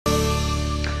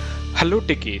Hello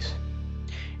techies.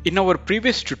 In our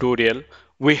previous tutorial,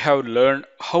 we have learned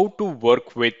how to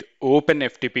work with Open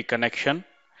FTP connection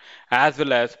as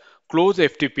well as close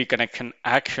FTP connection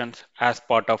actions as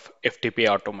part of FTP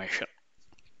automation.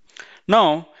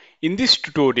 Now, in this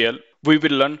tutorial, we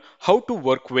will learn how to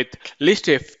work with list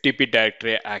FTP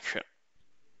directory action.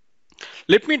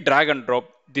 Let me drag and drop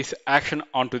this action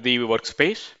onto the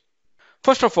workspace.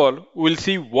 First of all, we'll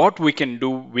see what we can do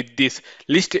with this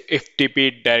list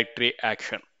FTP directory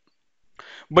action.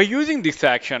 By using this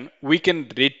action, we can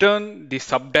return the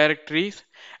subdirectories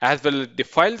as well as the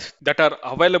files that are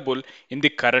available in the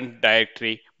current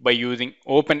directory by using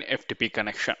OpenFTP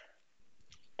connection.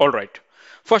 Alright,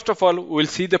 first of all, we'll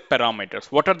see the parameters.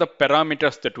 What are the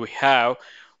parameters that we have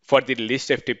for the list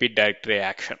FTP directory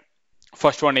action?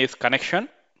 First one is connection.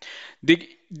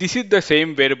 This is the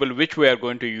same variable which we are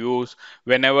going to use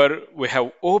whenever we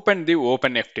have opened the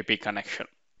OpenFTP connection.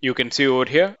 You can see over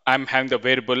here, I'm having the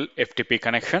variable FTP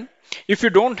connection. If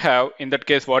you don't have, in that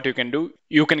case, what you can do,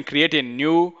 you can create a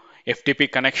new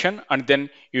FTP connection and then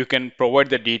you can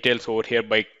provide the details over here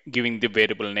by giving the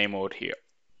variable name over here.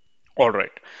 All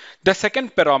right. The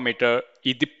second parameter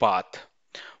is the path.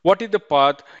 What is the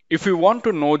path? If we want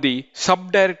to know the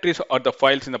subdirectories or the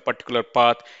files in a particular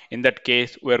path, in that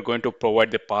case, we are going to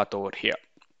provide the path over here.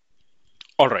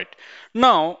 All right.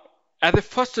 Now, as a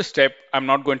first step, I'm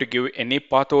not going to give any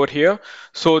path over here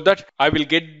so that I will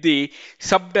get the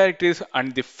subdirectories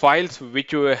and the files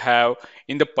which you have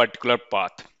in the particular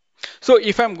path. So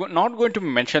if I'm not going to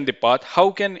mention the path,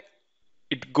 how can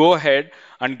it go ahead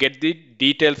and get the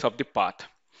details of the path?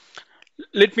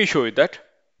 Let me show you that.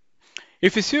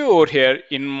 If you see over here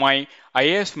in my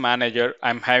IIS manager,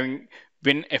 I'm having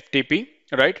WinFTP,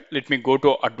 right? Let me go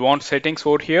to advanced settings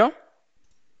over here.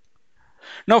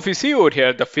 Now, if you see over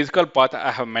here, the physical path,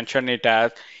 I have mentioned it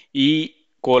as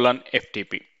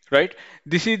E:/FTP, right?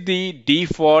 This is the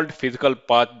default physical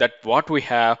path that what we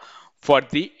have for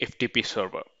the FTP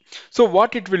server. So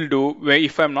what it will do,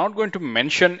 if I'm not going to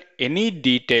mention any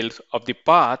details of the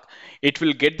path, it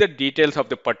will get the details of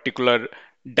the particular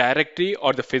directory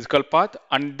or the physical path,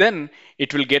 and then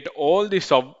it will get all the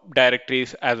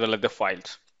subdirectories as well as the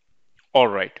files. All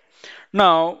right.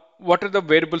 Now, what are the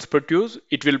variables produced?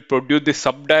 It will produce the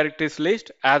subdirectories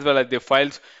list as well as the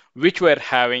files which we are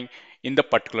having in the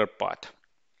particular path.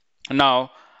 Now,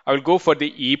 I will go for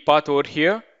the E path over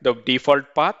here, the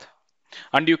default path.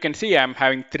 And you can see I'm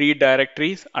having 3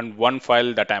 directories and 1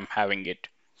 file that I'm having it.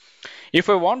 If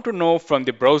I want to know from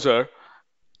the browser,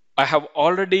 I have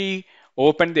already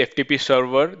opened the FTP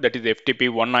server, that is FTP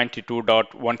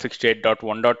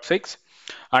 192.168.1.6.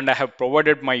 and I have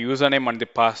provided my username and the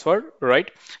password, right?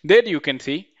 There you can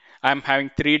see I'm having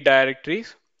 3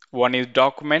 directories. One is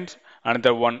documents,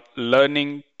 another one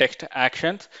learning text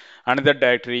actions, another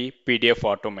directory PDF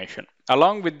automation.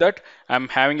 Along with that, I'm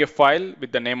having a file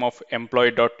with the name of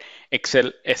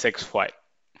employee.xlsx file.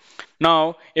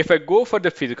 Now, if I go for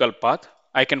the physical path,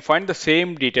 I can find the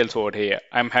same details over here.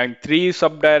 I'm having 3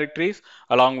 subdirectories.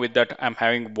 Along with that, I'm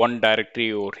having 1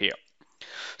 directory over here.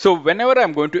 So whenever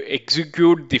I'm going to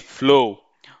execute the flow,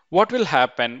 what will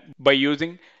happen by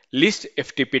using list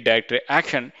FTP directory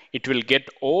action, it will get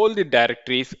all the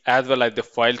directories as well as the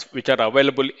files which are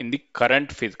available in the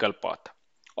current physical path.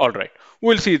 All right,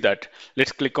 we'll see that.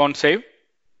 Let's click on save.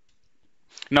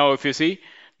 Now, if you see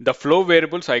the flow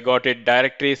variables, I got it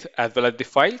directories as well as the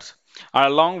files.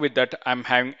 Along with that, I'm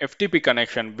having FTP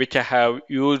connection, which I have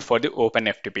used for the Open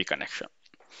FTP connection.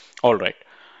 All right.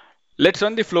 Let's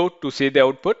run the flow to see the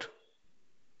output.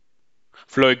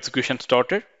 Flow execution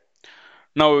started.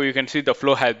 Now you can see the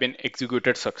flow has been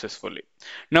executed successfully.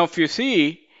 Now if you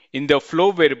see in the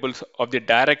flow variables of the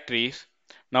directories,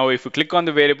 now if you click on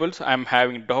the variables, I'm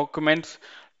having documents,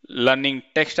 learning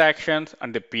text actions,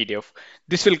 and the PDF.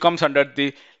 This will comes under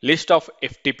the list of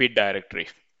FTP directory.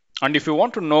 And if you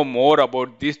want to know more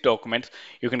about these documents,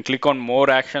 you can click on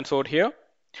more actions over here.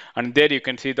 And there you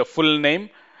can see the full name.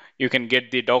 You can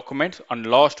get the documents on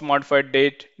last modified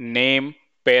date, name,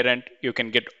 parent. You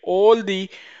can get all the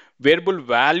variable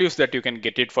values that you can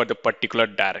get it for the particular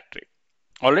directory.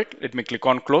 All right, let me click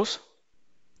on close.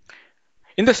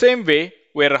 In the same way,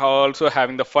 we're also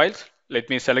having the files. Let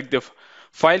me select the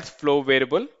files flow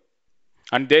variable.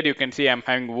 And there you can see I'm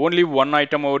having only one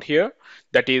item over here,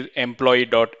 that is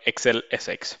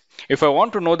employee.xlsx. If I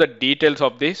want to know the details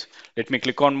of this, let me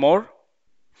click on more.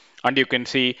 And you can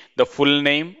see the full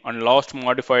name and last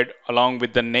modified along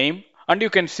with the name. And you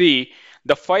can see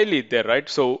the file is there, right?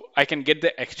 So I can get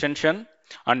the extension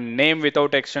and name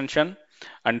without extension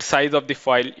and size of the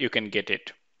file, you can get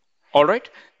it. All right.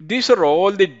 These are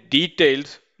all the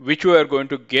details which we are going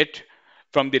to get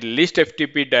from the list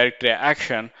FTP directory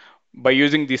action, by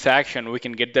using this action, we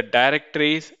can get the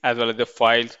directories as well as the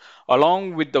files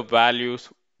along with the values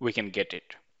we can get it.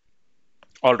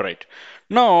 All right.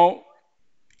 Now,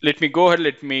 let me go ahead.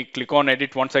 Let me click on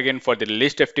edit once again for the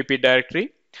list FTP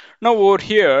directory. Now over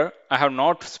here, I have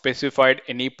not specified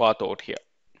any path over here.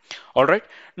 All right.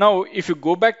 Now, if you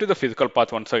go back to the physical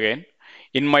path once again,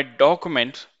 in my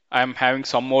documents, I'm having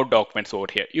some more documents over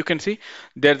here. You can see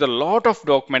there's a lot of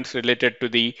documents related to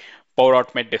the Power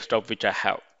Automate desktop which I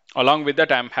have. Along with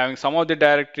that, I'm having some of the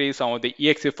directories, some of the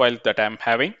exe files that I'm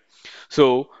having.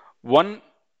 So one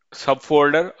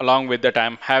subfolder, along with that,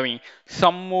 I'm having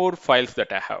some more files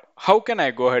that I have. How can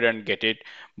I go ahead and get it?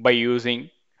 By using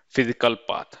physical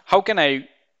path. How can I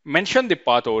mention the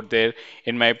path over there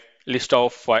in my list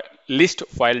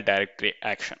file directory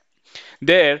action?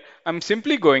 There, I'm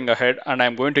simply going ahead and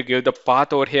I'm going to give the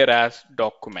path over here as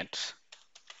documents.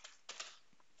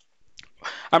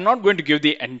 I'm not going to give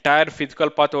the entire physical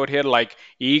path over here like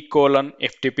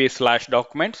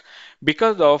e:/ftp/documents,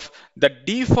 because of the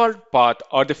default path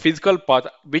or the physical path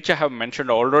which I have mentioned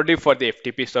already for the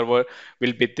FTP server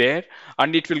will be there,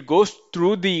 and it will go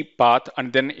through the path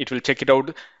and then it will check it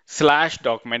out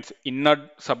 /documents inner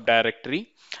subdirectory,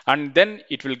 and then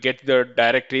it will get the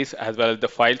directories as well as the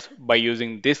files by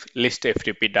using this list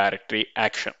FTP directory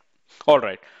action. All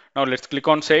right, now let's click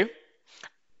on save.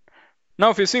 Now,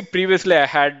 if you see previously I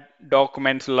had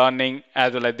documents, learning,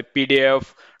 as well as the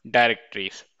PDF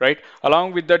directories, right?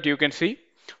 Along with that, you can see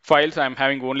files, I'm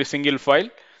having only single file,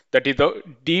 that is the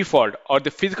default or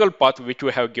the physical path which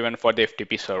we have given for the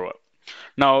FTP server.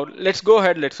 Now, let's go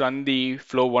ahead, let's run the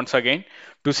flow once again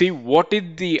to see what is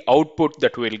the output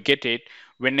that we'll get it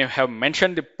when you have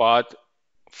mentioned the path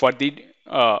for the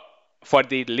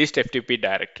list FTP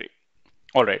directory.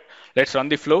 All right, let's run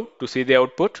the flow to see the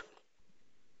output.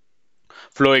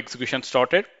 Flow execution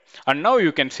started, and now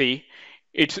you can see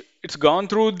it's gone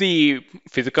through the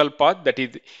physical path, that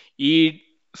is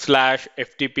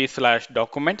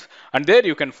e/ftp/documents, and there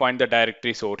you can find the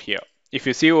directories over here. If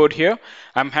you see over here,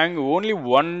 I'm having only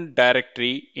one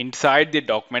directory inside the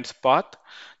documents path,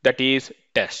 that is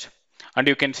test, and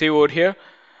you can see over here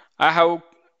I have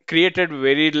created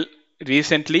very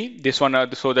recently this one,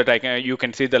 so that you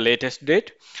can see the latest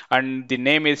date, and the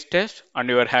name is test, and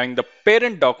you are having the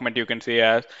parent document, you can see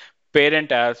as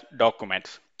parent as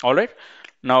documents. All right,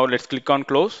 now let's click on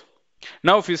close.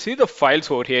 Now if you see the files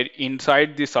over here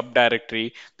inside the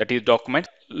subdirectory, that is documents,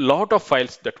 lot of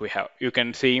files that we have. You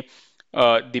can see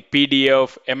the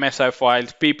PDF, MSI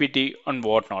files, PPT, and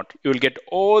whatnot. You will get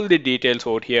all the details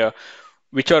over here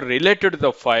which are related to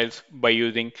the files by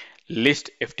using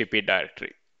list FTP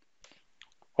directory.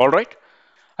 All right.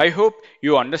 I hope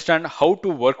you understand how to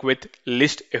work with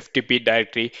list FTP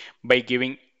directory by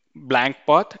giving blank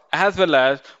path as well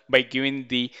as by giving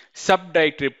the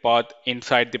subdirectory path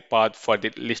inside the path for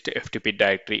the list FTP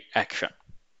directory action.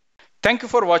 Thank you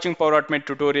for watching Power Automate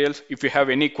tutorials. If you have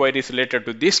any queries related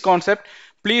to this concept,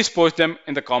 please post them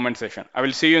in the comment section. I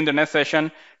will see you in the next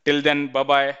session. Till then, bye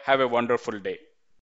bye. Have a wonderful day.